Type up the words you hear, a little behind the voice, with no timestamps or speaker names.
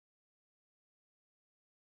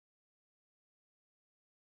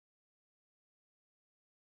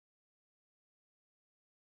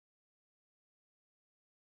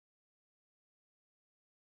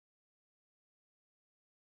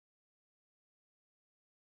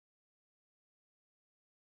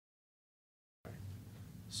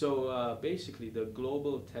So basically, the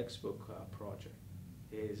global textbook project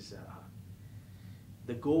is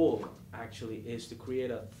the goal actually is to create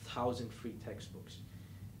 1,000 free textbooks.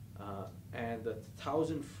 And the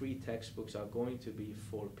 1,000 free textbooks are going to be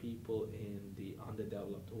for people in the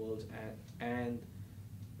underdeveloped world, and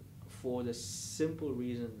for the simple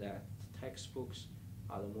reason that textbooks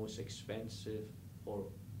are the most expensive,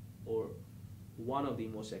 or one of the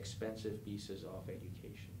most expensive pieces of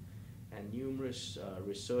education. And numerous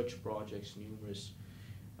research projects, numerous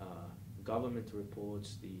government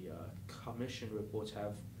reports, the commission reports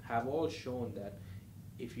have all shown that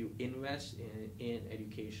if you invest in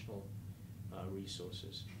educational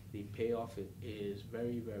resources, the payoff is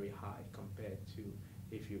very, very high compared to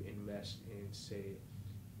if you invest in, say,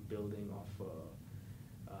 building of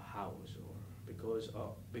a house, or because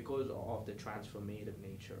of the transformative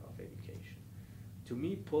nature of education. To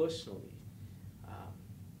me personally,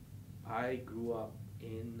 I grew up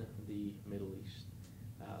in the Middle East,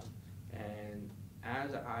 and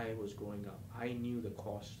as I was growing up, I knew the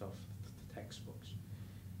cost of textbooks.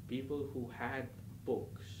 People who had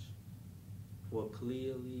books were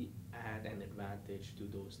clearly at an advantage to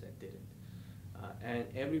those that didn't. And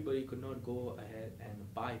everybody could not go ahead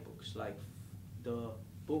and buy books. Like the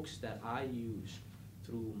books that I used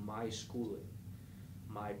through my schooling,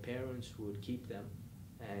 my parents would keep them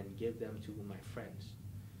and give them to my friends.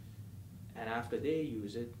 And after they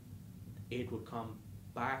use it, it would come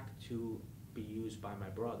back to be used by my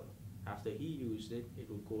brother. After he used it, it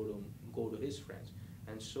would go to his friends.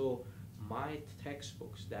 And so my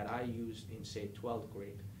textbooks that I used in, say, 12th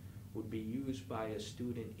grade would be used by a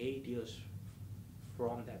student 8 years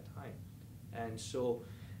from that time. And so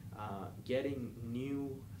getting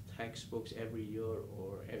new textbooks every year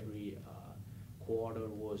or every quarter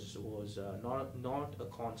was not a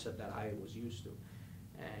concept that I was used to.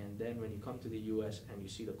 And then when you come to the US and you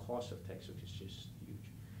see the cost of textbooks, it's just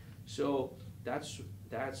huge. So that's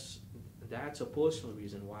a personal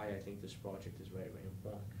reason why I think this project is very, very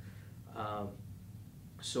important.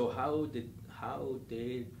 So how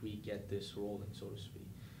did we get this rolling, so to speak?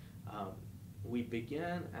 We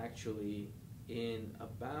began actually in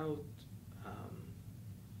about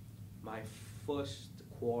my first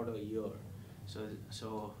quarter year.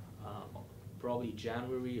 So probably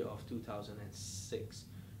January of 2006,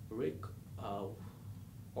 Rick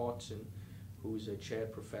Watson, who's a chair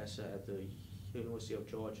professor at the University of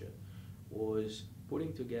Georgia, was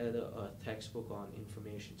putting together a textbook on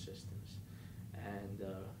information systems. And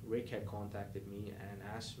Rick had contacted me and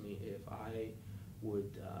asked me if I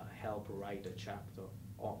would help write a chapter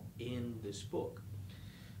in this book.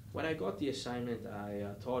 When I got the assignment,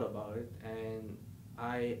 I thought about it, and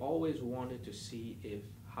I always wanted to see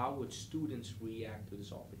how would students react to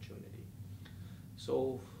this opportunity.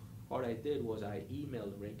 So what I did was I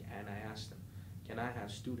emailed Rick and I asked him, can I have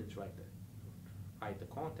students write the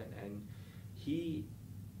content? And he,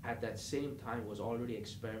 at that same time, was already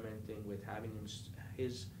experimenting with having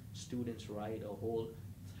his students write a whole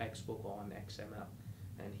textbook on XML.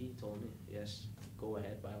 And he told me, yes, go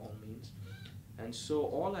ahead by all means. And so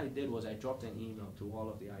all I did was I dropped an email to all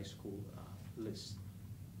of the iSchool lists.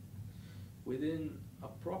 Within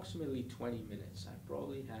approximately 20 minutes, I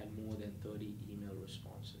probably had more than 30 email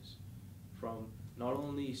responses from not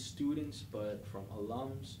only students, but from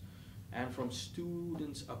alums, and from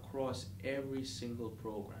students across every single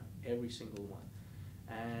program, every single one.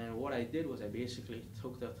 And what I did was I basically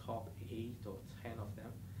took the top 8 or 10 of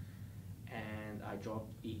them, and I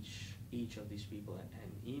dropped each of these people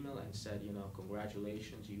an email and said,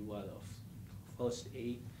 congratulations, you are the first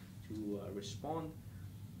 8 to respond.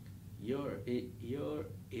 Here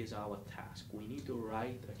is our task. We need to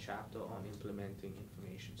write a chapter on implementing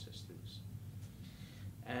information systems.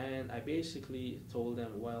 And I basically told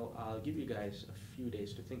them, well, I'll give you guys a few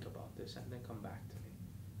days to think about this and then come back to me.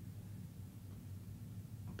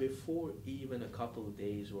 Before even a couple of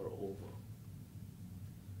days were over,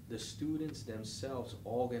 the students themselves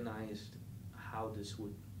organized how this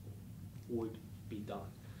would be done.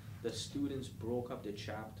 The students broke up the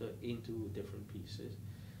chapter into different pieces.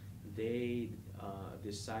 They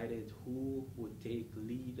decided who would take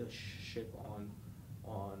leadership on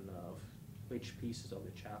which pieces of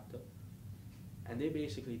the chapter, and they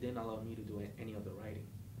basically didn't allow me to do any of the writing.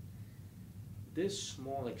 This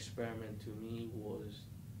small experiment to me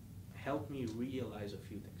helped me realize a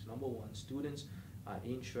few things. Number one, students are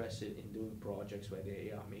interested in doing projects where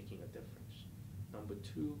they are making a difference. Number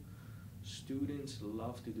two, students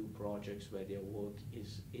love to do projects where their work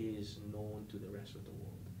is known to the rest of the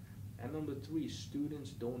world. And number three, students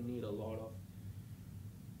don't need a lot of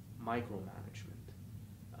micromanagement.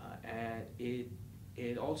 And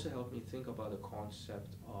it also helped me think about the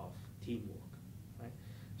concept of teamwork, right?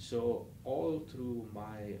 So all through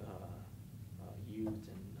my youth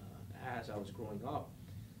and as I was growing up,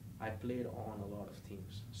 I played on a lot of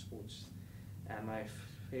teams, sports, and my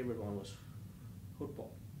favorite one was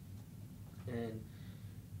football. And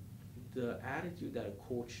the attitude that a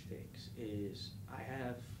coach takes is I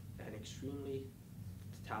have an extremely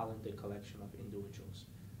talented collection of individuals.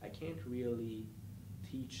 I can't really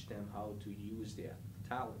teach them how to use their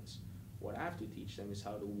talents. What I have to teach them is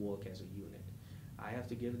how to work as a unit. I have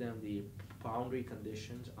to give them the boundary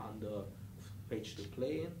conditions under which to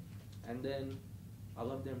play in, and then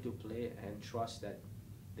allow them to play and trust that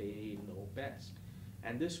they know best.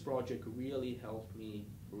 And this project really helped me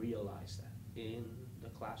realize that in the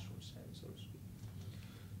classroom setting, so to speak.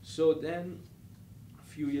 So then, a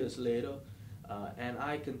few years later, and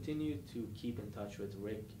I continued to keep in touch with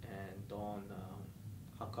Rick and Don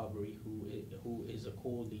Huckabee, who is a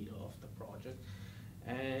co-leader of the project.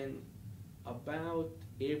 And about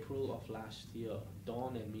April of last year,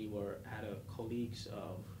 Don and me were at a colleague's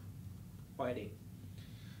wedding,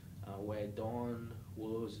 where Don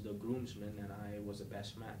was the groomsman and I was the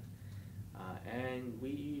best man. And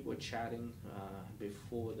we were chatting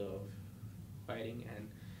before the wedding, and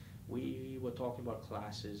we were talking about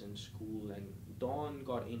classes in school, and Don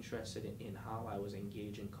got interested in how I was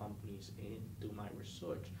engaging companies into my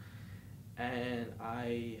research. And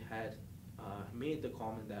I had made the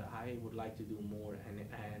comment that I would like to do more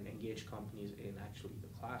and engage companies in actually the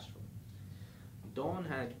classroom. Don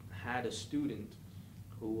had a student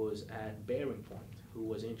who was at BearingPoint who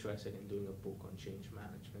was interested in doing a book on change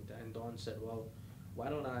management, and Don said, well, why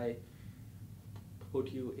don't I put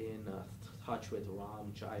you in touch with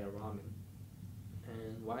Ram Jayaraman,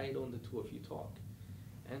 and why don't the two of you talk?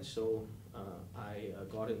 And so I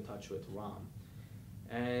got in touch with Ram,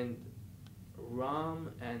 and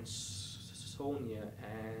Ram and Sonia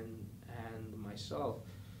and myself,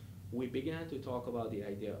 we began to talk about the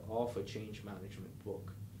idea of a change management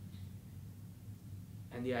book.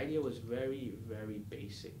 And the idea was very, very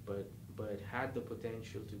basic, but had the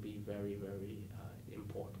potential to be very, very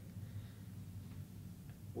important.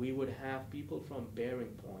 We would have people from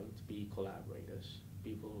BearingPoint be collaborators,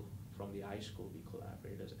 people from the high school be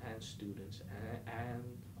collaborators, and students and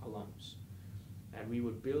alums. And we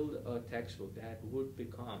would build a textbook that would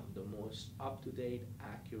become the most up-to-date,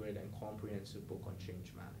 accurate, and comprehensive book on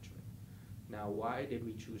change management. Now, why did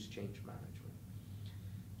we choose change management?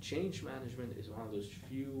 Change management is one of those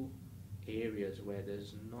few areas where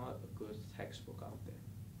there's not a good textbook out there.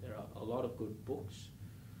 There are a lot of good books,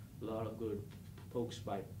 a lot of good books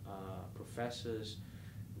by professors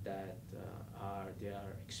that are their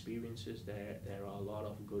experiences. There are a lot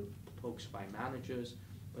of good books by managers,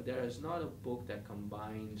 but there is not a book that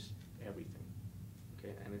combines everything.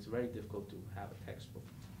 Okay, and it's very difficult to have a textbook.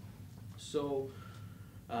 So,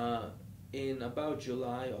 in about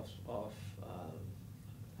July of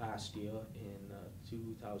last year, in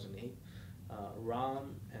 2008,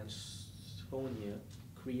 Ram and Sonia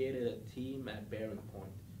created a team at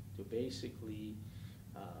BearingPoint to basically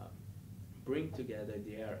bring together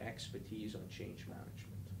their expertise on change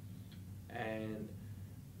management. And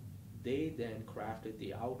they then crafted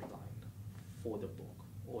the outline for the book,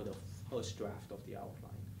 or the first draft of the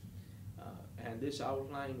outline. And this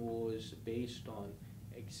outline was based on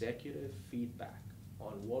executive feedback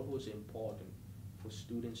on what was important for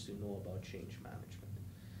students to know about change management.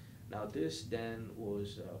 Now this then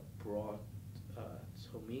was brought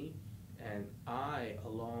to me, and I,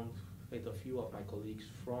 along with a few of my colleagues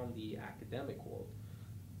from the academic world,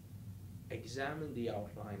 examined the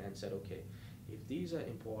outline and said, okay, if these are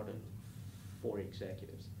important for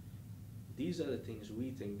executives, these are the things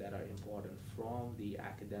we think that are important from the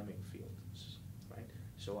academic fields, right?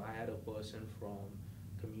 So I had a person from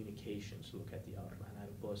communications look at the outline, I had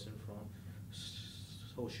a person from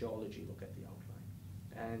sociology look at the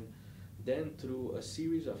outline. And then through a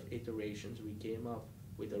series of iterations, we came up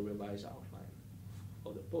with a revised outline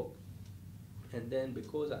for the book. And then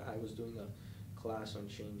because I was doing a class on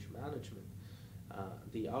change management,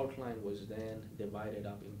 the outline was then divided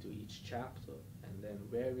up into each chapter, and then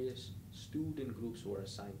various student groups were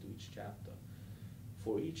assigned to each chapter.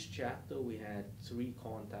 For each chapter, we had 3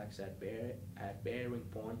 contacts at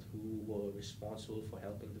BearingPoint who were responsible for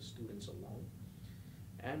helping the students along.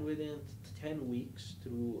 And within 10 weeks,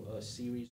 through a series